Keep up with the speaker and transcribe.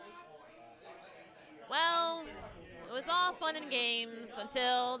fun and games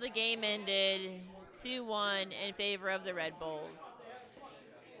until the game ended 2-1 in favor of the Red Bulls.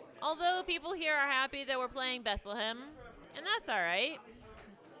 Although people here are happy that we're playing Bethlehem, and that's all right.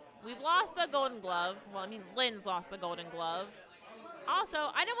 We've lost the Golden Glove. Well, I mean, Lynn's lost the Golden Glove. Also,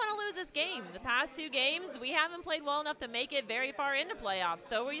 I don't want to lose this game. The past 2 games, we haven't played well enough to make it very far into playoffs.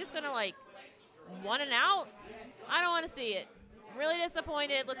 So we're just going to, one and out? I don't want to see it. Really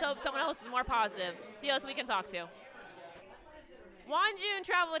disappointed. Let's hope someone else is more positive. See who else we can talk to. Wanjun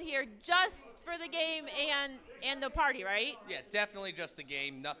traveled here just for the game and the party, right? Yeah, definitely just the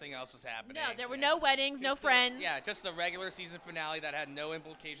game. Nothing else was happening. No, there were no weddings, no friends. Yeah, just the regular season finale that had no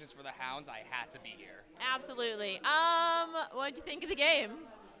implications for the Hounds. I had to be here. Absolutely. What did you think of the game?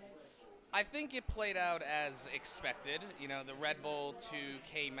 I think it played out as expected. You know, the Red Bull 2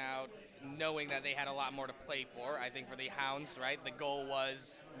 came out knowing that they had a lot more to play for. I think for the Hounds, right, the goal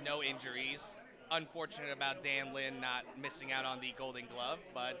was no injuries. Unfortunate about Dan Lynn not missing out on the Golden Glove,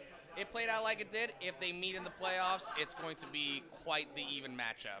 but it played out like it did. If they meet in the playoffs, it's going to be quite the even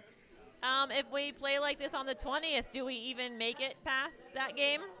matchup. If we play like this on the 20th, do we even make it past that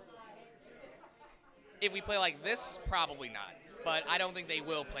game? If we play like this, probably not. But I don't think they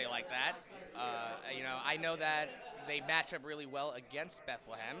will play like that. I know that they match up really well against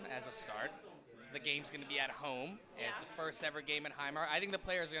Bethlehem as a start. The game's going to be at home. Yeah. It's the first ever game at Highmark. I think the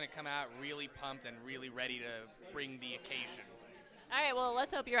players are going to come out really pumped and really ready to bring the occasion. All right, well,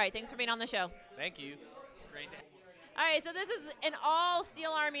 let's hope you're right. Thanks for being on the show. Thank you. Great day. All right, so this is an all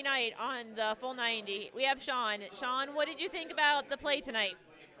Steel Army night on the full 90. We have Sean. Sean, what did you think about the play tonight?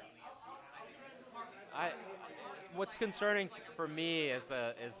 What's concerning for me is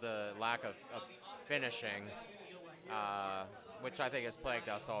the lack of finishing, which I think has plagued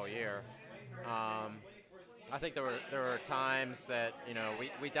us all year. I think there were times that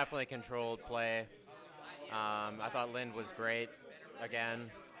we definitely controlled play. I thought Lind was great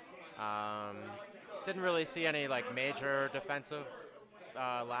again. Didn't really see any major defensive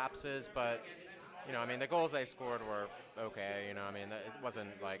lapses, but the goals they scored were okay. It wasn't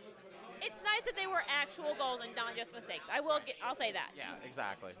like. It's nice that they were actual goals and not just mistakes. I'll say that. Yeah,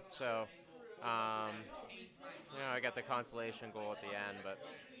 exactly. So, I got the consolation goal at the end, but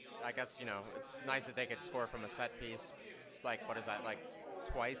I guess it's nice that they could score from a set piece. What is that?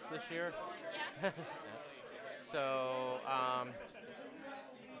 Twice this year. Yeah. So,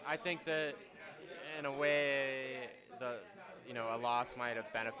 I think that in a way, a loss might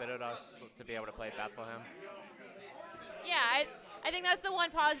have benefited us to be able to play Bethlehem. Yeah, I think that's the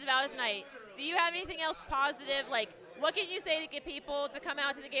one positive out of tonight. Do you have anything else positive? What can you say to get people to come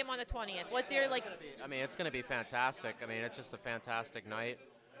out to the game on the 20th? What's your it's going to be fantastic. It's just a fantastic night.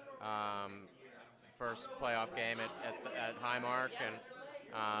 First playoff game at Highmark, and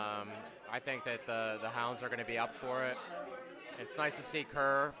I think that the Hounds are going to be up for it. It's nice to see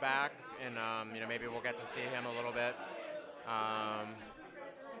Kerr back, and maybe we'll get to see him a little bit.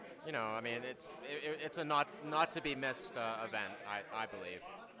 It's a not to be missed event, I believe.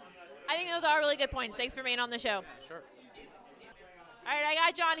 I think those are really good points. Thanks for being on the show. Sure. All right, I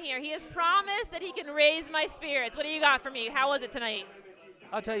got John here. He has promised that he can raise my spirits. What do you got for me? How was it tonight?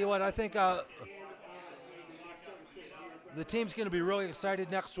 I'll tell you what, I think the team's going to be really excited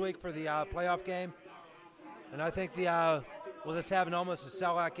next week for the playoff game. And I think with us having almost a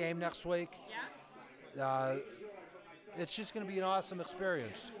sellout game next week, it's just going to be an awesome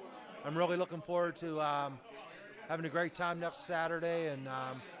experience. I'm really looking forward to having a great time next Saturday, and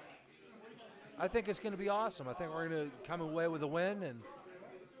I think it's going to be awesome. I think we're going to come away with a win, and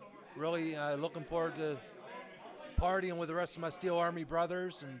really looking forward to partying with the rest of my Steel Army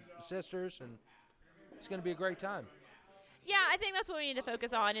brothers and sisters, and it's going to be a great time. Yeah, I think that's what we need to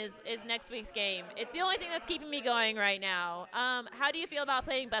focus on is next week's game. It's the only thing that's keeping me going right now. How do you feel about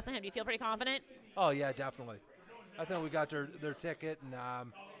playing Bethlehem? Do you feel pretty confident? Oh, yeah, definitely. I think we got their ticket,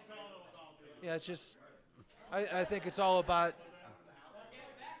 and it's just I think it's all about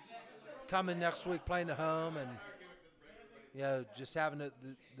coming next week, playing at home, and just having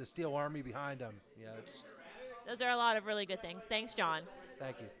the Steel Army behind them. Those are a lot of really good things. Thanks, John.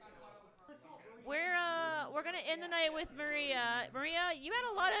 Thank you. We're gonna end the night with Maria. Maria, you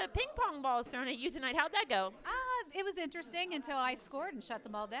had a lot of ping pong balls thrown at you tonight. How'd that go? It was interesting until I scored and shut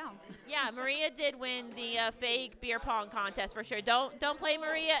them all down. Yeah, Maria did win the fake beer pong contest for sure. Don't play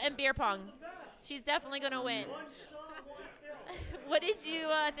Maria in beer pong. She's definitely gonna win. What did you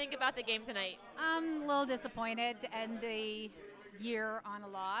think about the game tonight? I'm a little disappointed to end the year on a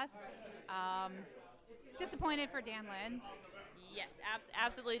loss. Disappointed for Dan Lynn. Yes,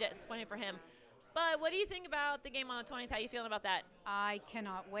 absolutely disappointed for him. But what do you think about the game on the 20th? How are you feeling about that? I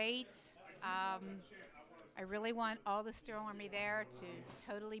cannot wait. I really want all the Steel Army there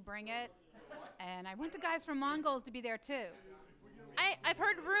to totally bring it. And I want the guys from Mongols to be there too. I've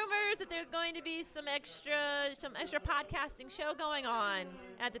heard rumors that there's going to be some extra podcasting show going on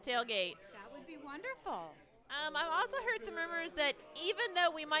at the tailgate. That would be wonderful. I've also heard some rumors that even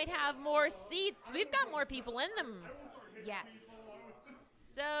though we might have more seats, we've got more people in them. Yes.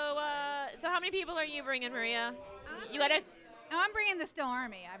 So how many people are you bringing, Maria? You got to. Oh, I'm bringing the Steel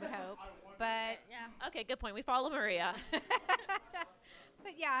Army, I would hope. But Yeah. Okay. Good point. We follow Maria.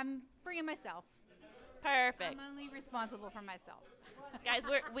 but yeah, I'm bringing myself. Perfect. I'm only responsible for myself. Guys,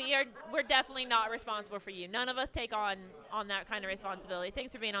 we're definitely not responsible for you. None of us take on that kind of responsibility.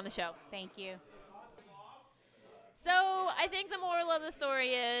 Thanks for being on the show. Thank you. So I think the moral of the story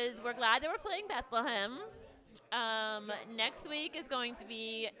is we're glad that we're playing Bethlehem. Next week is going to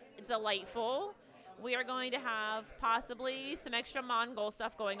be delightful. We are going to have possibly some extra Mongol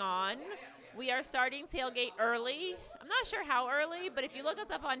stuff going on. We are starting tailgate early. I'm not sure how early, but if you look us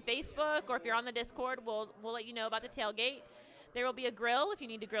up on Facebook or if you're on the Discord, we'll let you know about the tailgate. There will be a grill if you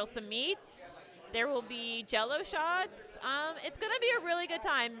need to grill some meats. There will be Jello shots. It's going to be a really good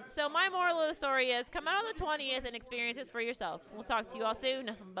time. So my moral of the story is come out on the 20th and experience this for yourself. We'll talk to you all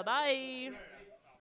soon. Bye-bye.